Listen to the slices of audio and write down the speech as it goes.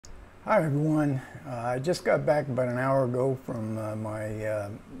Hi everyone. I just got back about an hour ago from my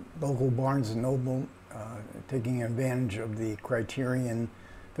local Barnes&Noble, taking advantage of the Criterion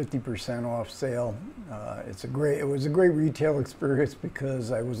 50% off sale. It was a great retail experience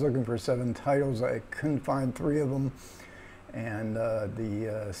because I was looking for 7 titles. I couldn't find 3 of them, and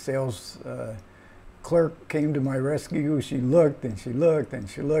the sales clerk came to my rescue. She looked and she looked and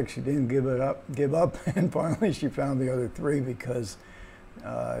she looked. She didn't give up, and finally she found the other 3 because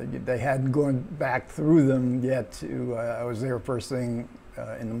they hadn't gone back through them yet. I was there first thing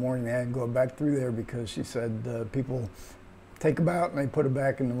in the morning. They hadn't gone back through there because she said people take them out and they put it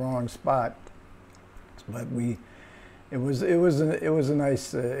back in the wrong spot. But it was a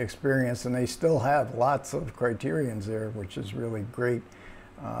nice experience, and they still have lots of Criterions there, which is really great.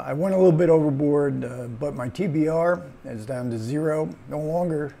 I went a little bit overboard, but my TBR is down to 0, no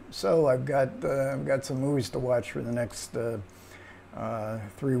longer. So I've got some movies to watch for the next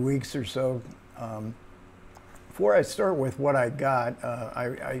 3 weeks or so. Before I start with what I got,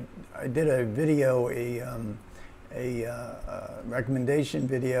 I did a video, a recommendation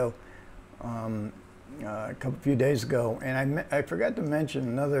video a few days ago, and I forgot to mention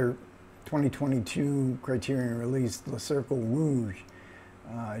another 2022 Criterion release, Le Cercle Rouge,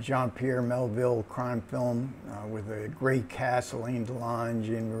 Jean-Pierre Melville crime film with a great cast: Alain Delon,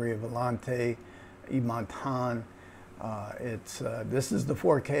 Jean-Marie Volonté, Yves Montand. This is the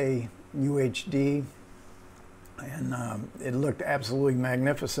 4K UHD, and it looked absolutely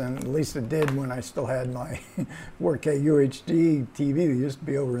magnificent. At least it did when I still had my 4K UHD TV. It used to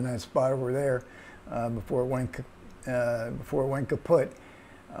be over in that spot over there before it went kaput.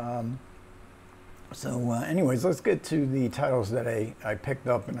 Anyways, let's get to the titles that I picked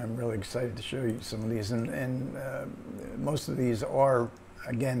up, and I'm really excited to show you some of these. And most of these are,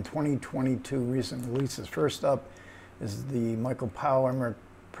 again, 2022 recent releases. First up is the Michael Powell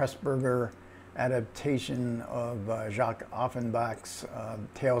Pressburger adaptation of Jacques Offenbach's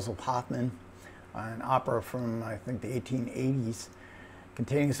Tales of Hoffmann, an opera from, I think, the 1880s,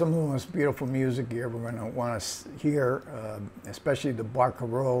 containing some of the most beautiful music you're ever going to want to hear, especially the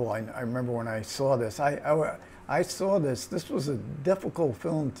barcarolle. I remember when I saw this. I saw this. This was a difficult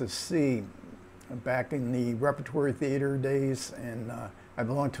film to see back in the repertory theater days, and I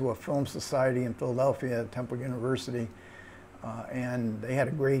belonged to a film society in Philadelphia at Temple University, and they had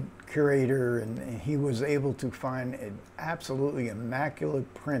a great curator, and he was able to find an absolutely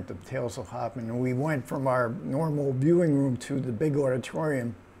immaculate print of Tales of Hoffmann. And we went from our normal viewing room to the big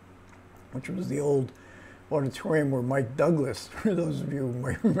auditorium, which was the old auditorium where Mike Douglas, for those of you who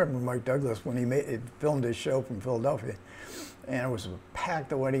might remember Mike Douglas, when he filmed his show from Philadelphia. And it was a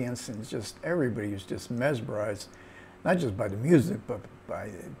packed audience, and just everybody was just mesmerized, not just by the music, but by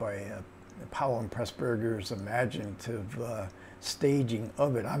Powell and Pressburger's imaginative staging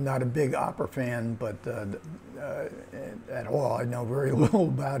of it. I'm not a big opera fan, but at all. I know very little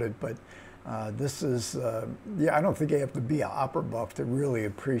about it, but this is, yeah, I don't think you have to be an opera buff to really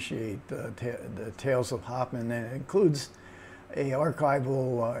appreciate the Tales of Hoffmann. And it includes a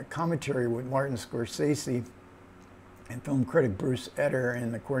archival commentary with Martin Scorsese and film critic Bruce Etter,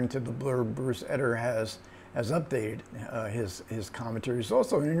 and according to the blurb, Bruce Etter has updated his commentary. There's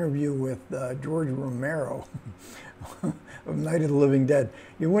also an interview with George Romero of Night of the Living Dead.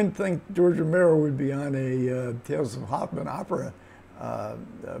 You wouldn't think George Romero would be on a Tales of Hoffmann opera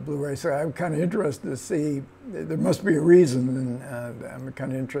Blu-ray, so I'm kind of interested to see. There must be a reason, and I'm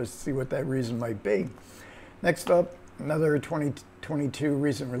kind of interested to see what that reason might be. Next up, another 2022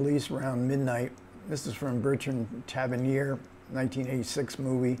 recent release around midnight. This is from Bertrand Tavernier, 1986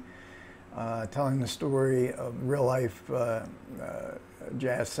 movie, telling the story of real-life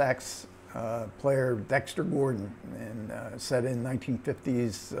jazz sax player Dexter Gordon, and set in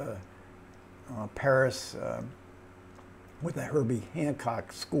 1950s Paris with a Herbie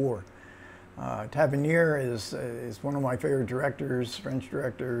Hancock score. Tavernier is one of my favorite directors, French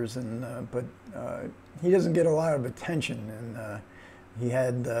directors, but he doesn't get a lot of attention. And he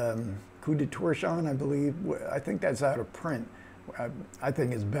had Coup de Torchon, I believe. I think that's out of print. I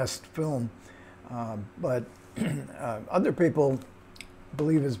think his best film, but other people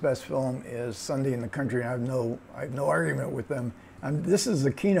believe his best film is Sunday in the Country, and I have no argument with them. This is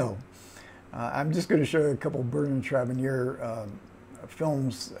the Kino. I'm just going to show you a couple Bertrand Tavernier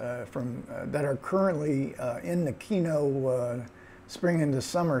films that are currently in the Kino spring into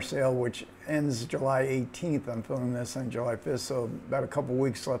summer sale, which ends July 18th. I'm filming this on July 5th, so about a couple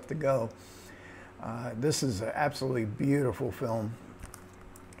weeks left to go. This is an absolutely beautiful film.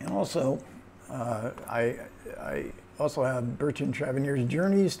 And also, I also have Bertrand Tavernier's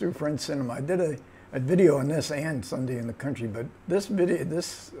Journeys Through French Cinema. I did video on this and Sunday in the Country, but this video,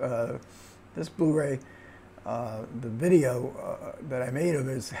 this Blu-ray, the video that I made of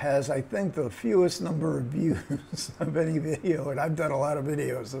it has, I think, the fewest number of views of any video, and I've done a lot of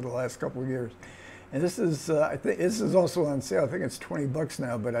videos in the last couple of years. And this is, I think, this is also on sale. I think it's $20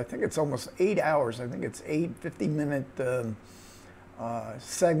 now, but I think it's almost 8 hours. I think it's 8 50-minute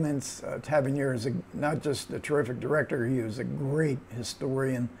segments. Tavernier is not just a terrific director, he was a great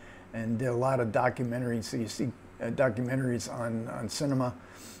historian and did a lot of documentaries. So you see documentaries on cinema,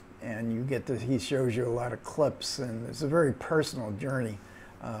 and you get to, he shows you a lot of clips, and it's a very personal journey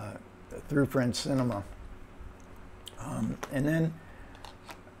through French cinema. And then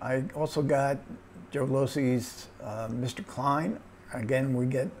I also got Joe Losey's Mr. Klein. Again, we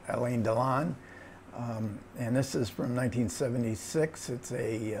get Alain Delon. And this is from 1976. It's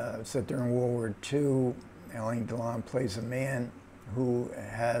set during World War II. Alain Delon plays a man who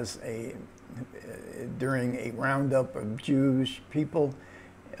has during a roundup of Jewish people,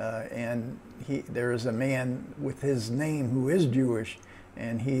 and there is a man with his name who is Jewish,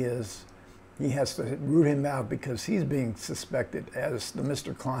 and he has to root him out because he's being suspected as the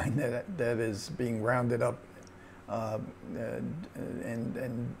Mr. Klein that is being rounded up and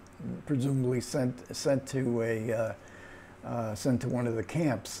presumably sent to one of the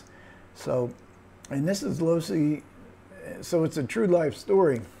camps. So, and this is Losey. So it's a true life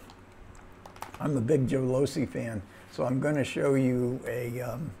story. I'm a big Joe Losey fan, so I'm going to show you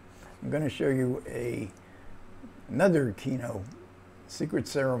another Kino, Secret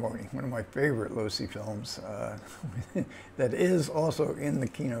Ceremony, one of my favorite Losey films, that is also in the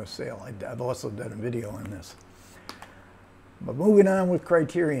Kino sale. I've also done a video on this. But moving on with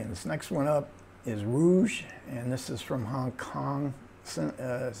Criterion, this next one up is Rouge, and this is from Hong Kong,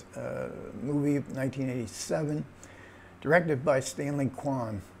 movie of 1987, directed by Stanley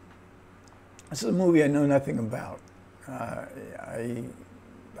Kwan. This is a movie I know nothing about. I'm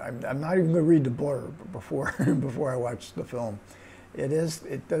not even going to read the blurb before I watch the film.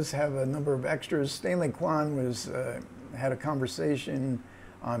 It does have a number of extras. Stanley Kwan had a conversation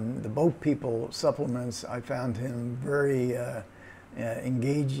on the Boat People supplements. I found him very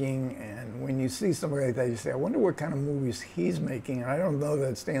engaging, and when you see somebody like that, you say, I wonder what kind of movies he's making. And I don't know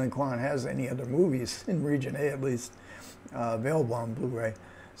that Stanley Kwan has any other movies, in Region A at least, available on Blu-ray.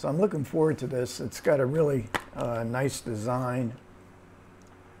 So I'm looking forward to this. It's got a really nice design.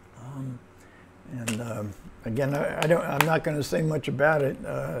 Again, I'm not going to say much about it.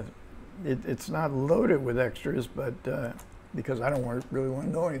 It's not loaded with extras, but because I don't really want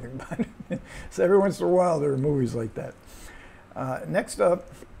to know anything about it. So every once in a while there are movies like that. Next up,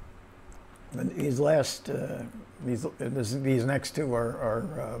 these next two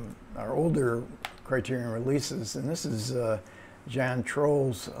are older Criterion releases, and this is Jean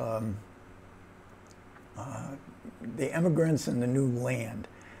Troll's The Emigrants in the New Land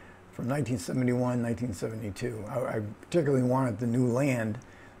from 1971, 1972. I particularly wanted The New Land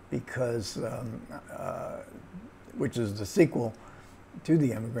because, which is the sequel to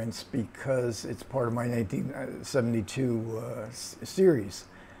The Emigrants, because it's part of my 1972 series.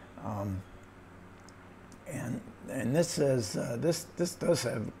 And this says, this does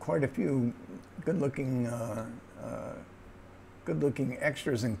have quite a few good-looking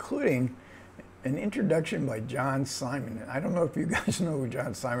extras, including an introduction by John Simon. I don't know if you guys know who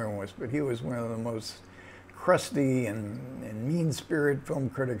John Simon was, but he was one of the most crusty and mean-spirited film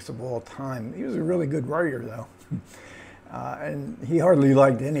critics of all time. He was a really good writer, though. And he hardly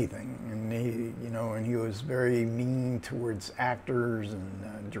liked anything, and he was very mean towards actors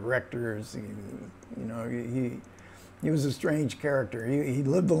and directors. He was a strange character. He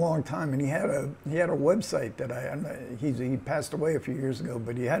lived a long time, and he had a website that he passed away a few years ago,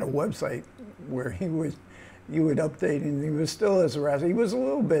 but he had a website where you would update, and he was still as harassing. He was a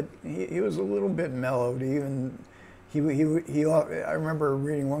little bit mellowed. I remember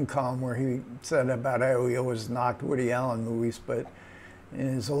reading one column where he said about how he always knocked Woody Allen movies, but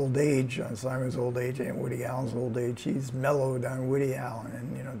in his old age, on Simon's old age and Woody Allen's old age, he's mellowed on Woody Allen,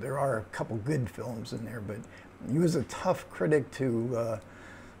 and there are a couple good films in there, but he was a tough critic to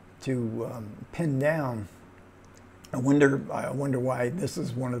pin down. I wonder why this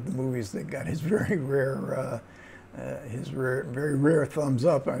is one of the movies that got his very rare thumbs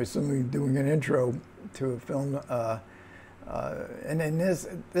up. I assume he's doing an intro to a film, and then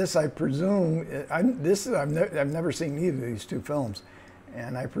this I presume I've never seen either of these two films,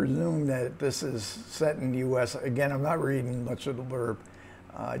 and I presume that this is set in the U.S. Again, I'm not reading much of the blurb.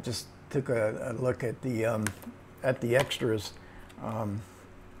 I just took a look at the extras,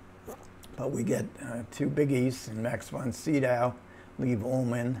 but we get two biggies and Max von Sydow, Leave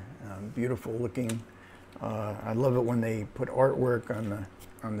Ullman, beautiful looking. I love it when they put artwork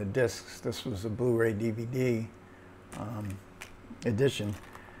on the discs. This was a Blu-ray DVD edition.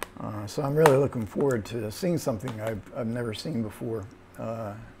 So I'm really looking forward to seeing something I've never seen before.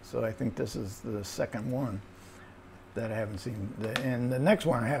 So I think this is the second one that I haven't seen. And the next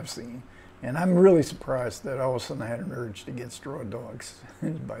one I have seen. And I'm really surprised that all of a sudden I had an urge to get Straw Dogs,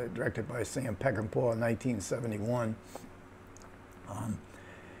 directed by Sam Peckinpah in 1971.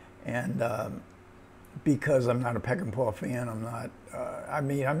 Because I'm not a Peckinpah fan, I'm not,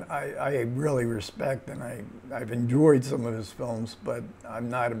 I really respect and I've enjoyed some of his films, but I'm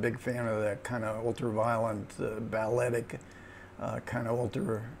not a big fan of that kind of ultra-violent, balletic, kind of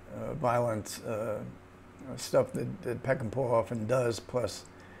ultra-violent stuff that Peckinpah often does. Plus,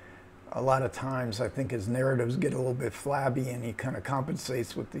 a lot of times I think his narratives get a little bit flabby and he kind of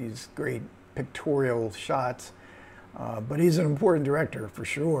compensates with these great pictorial shots. But he's an important director for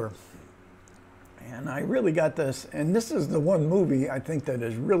sure. And I really got this, and this is the one movie I think that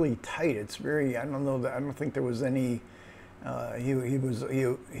is really tight. It's very, I don't think there was any, he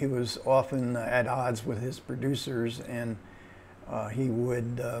was often at odds with his producers, and he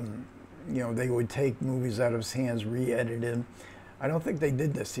would, they would take movies out of his hands, re-edit them. I don't think they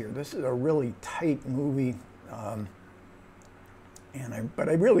did this here. This is a really tight movie, but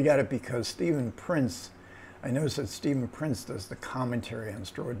I really got it because Stephen Prince, I noticed that Stephen Prince does the commentary on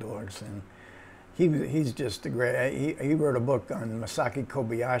Straw Dogs, and he's just a great, he wrote a book on Masaki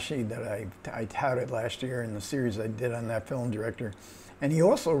Kobayashi that I touted last year in the series I did on that film director. And he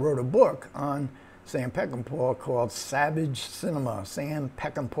also wrote a book on Sam Peckinpah called Savage Cinema, Sam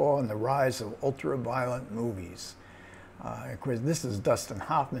Peckinpah and the Rise of Ultra-Violent Movies. Of course, this is Dustin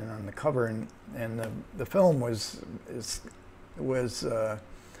Hoffman on the cover, and the film was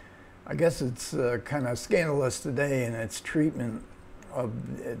I guess it's kind of scandalous today in its treatment of,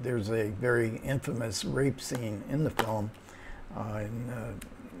 there's a very infamous rape scene in the film.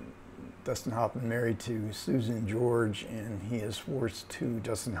 Dustin Hoffman married to Susan George, and he is forced to,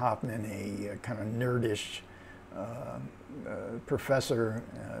 Dustin Hoffman, a kind of nerdish professor,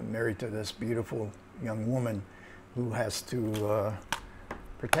 married to this beautiful young woman who has to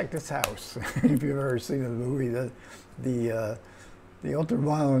protect his house. If you've ever seen the movie, the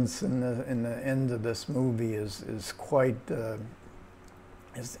ultra-violence in the end of this movie is quite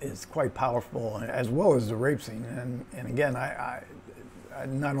powerful, as well as the rape scene. And again, I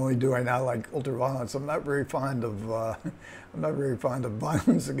not only do I not like ultra-violence, I'm not very fond of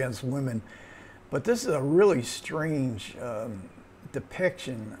violence against women, but this is a really strange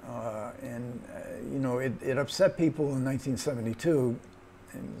depiction, it upset people in 1972.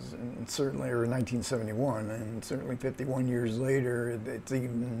 And certainly, or 1971, and certainly 51 years later, it's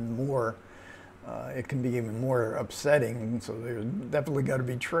even more, it can be even more upsetting. So there's definitely got to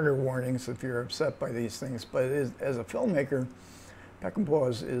be trigger warnings if you're upset by these things. But as a filmmaker,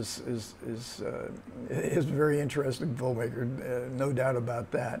 Peckinpah is a very interesting filmmaker, no doubt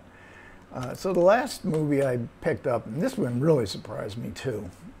about that. So the last movie I picked up, and this one really surprised me too.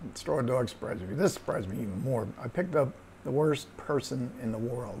 Straw Dogs surprised me. This surprised me even more. I picked up The Worst Person in the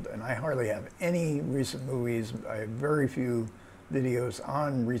World, and I hardly have any recent movies. I have very few videos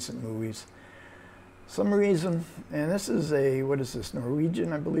on recent movies. Some reason, and this is what is this,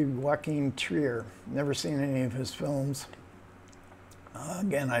 Norwegian, I believe, Joachim Trier. Never seen any of his films.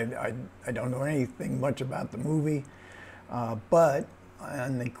 Again, I don't know anything much about the movie, but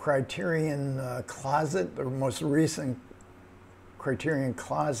on the Criterion closet, the most recent Criterion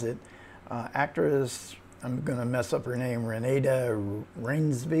closet, actress, I'm going to mess up her name, Renata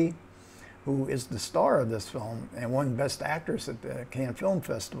Reinsve, who is the star of this film and won Best Actress at the Cannes Film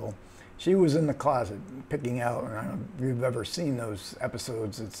Festival. She was in the closet picking out, and I don't know if you've ever seen those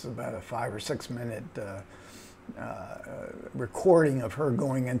episodes. It's about a 5 or 6 minute recording of her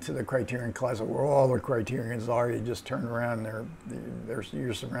going into the Criterion closet where all the Criterions are. You just turn around,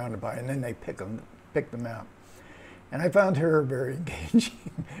 you're surrounded by it, and then they pick them out. And I found her very engaging,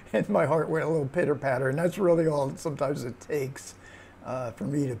 and my heart went a little pitter-patter, and that's really all sometimes it takes for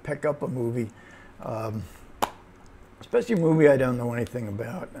me to pick up a movie, especially a movie I don't know anything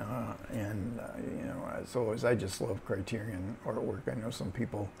about. As always, I just love Criterion artwork. I know some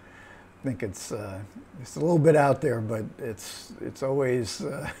people think it's a little bit out there, but it's always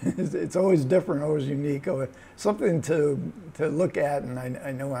it's always different, always unique, something to look at. And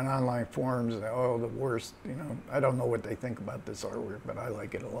I know on online forums, oh, the worst. I don't know what they think about this artwork, but I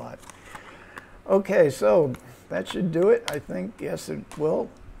like it a lot. Okay, so that should do it, I think. Yes, it will.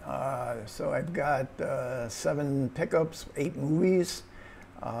 So I've got 7 pickups, 8 movies.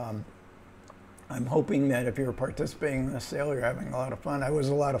 I'm hoping that if you're participating in the sale, you're having a lot of fun. I was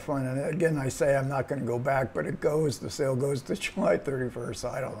a lot of fun, and again, I say I'm not going to go back, but the sale goes to July 31st, so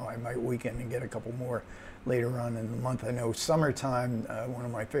I don't know, I might weekend and get a couple more later on in the month. I know summertime, one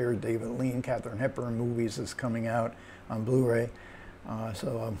of my favorite David Lean, Katharine Hepburn movies is coming out on Blu-ray,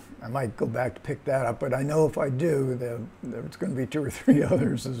 so I might go back to pick that up, but I know if I do, there's going to be 2 or 3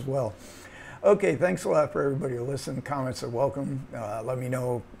 others as well. Okay, thanks a lot for everybody who listened. Comments are welcome. Let me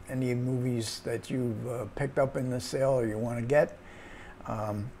know any movies that you've picked up in this sale or you want to get.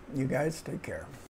 You guys take care.